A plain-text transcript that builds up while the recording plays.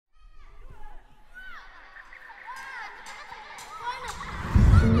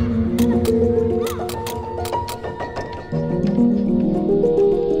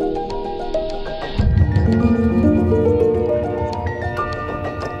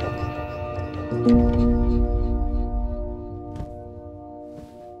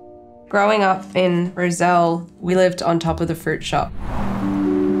Growing up in Rozelle, we lived on top of the fruit shop.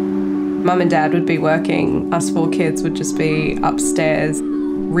 Mum and Dad would be working, us 4 kids would just be upstairs,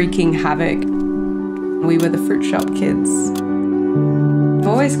 wreaking havoc. We were the fruit shop kids. I've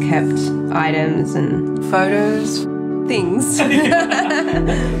always kept items and photos, things.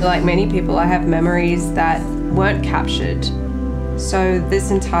 Like many people, I have memories that weren't captured. So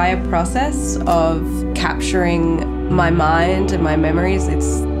this entire process of capturing my mind and my memories,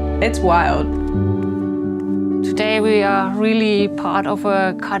 it's wild. Today we are really part of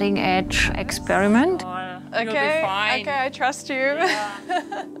a cutting-edge experiment. Okay, I trust you.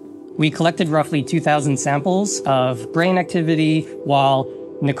 Yeah. We collected roughly 2,000 samples of brain activity while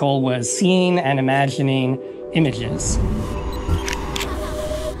Nicole was seeing and imagining images.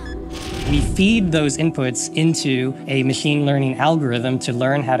 We feed those inputs into a machine learning algorithm to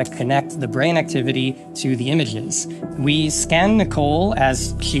learn how to connect the brain activity to the images. We scan Nicole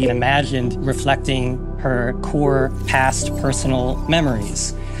as she imagined, reflecting her core past personal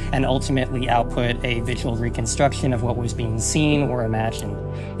memories, and ultimately output a visual reconstruction of what was being seen or imagined.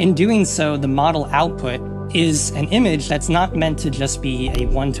 In doing so, the model output is an image that's not meant to just be a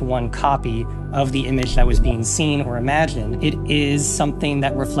one-to-one copy of the image that was being seen or imagined. It is something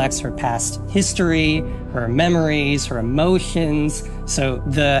that reflects her past history, her memories, her emotions. So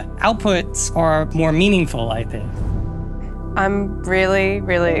the outputs are more meaningful, I think. I'm really,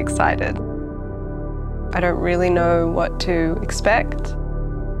 really excited. I don't really know what to expect.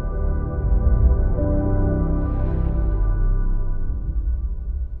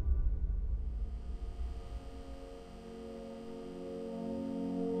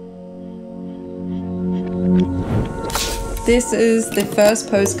 This is the first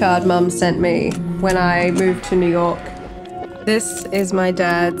postcard Mum sent me when I moved to New York. This is my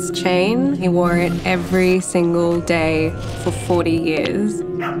dad's chain. He wore it every single day for 40 years.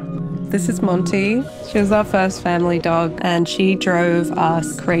 This is Monty. She was our first family dog and she drove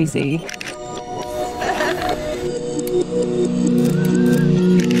us crazy.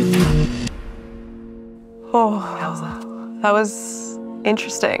 Oh, that was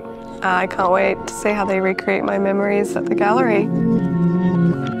interesting. I can't wait to see how they recreate my memories at the gallery.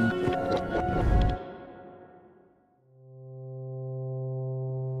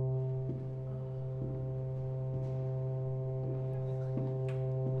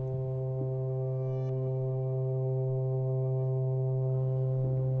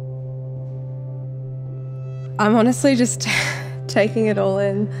 I'm honestly just taking it all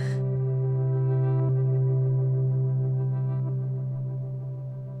in.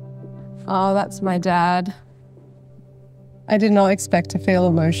 Oh, that's my dad. I did not expect to feel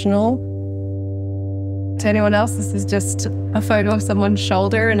emotional. To anyone else, this is just a photo of someone's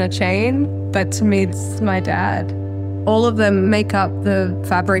shoulder and a chain, but to me, this is my dad. All of them make up the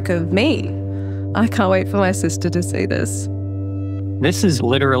fabric of me. I can't wait for my sister to see this. This is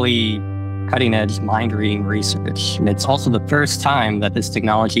literally cutting-edge mind-reading research. And it's also the first time that this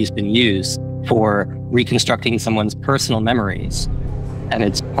technology has been used for reconstructing someone's personal memories. And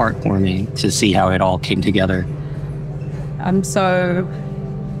it's heartwarming to see how it all came together. I'm so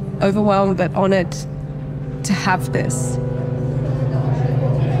overwhelmed but honored to have this.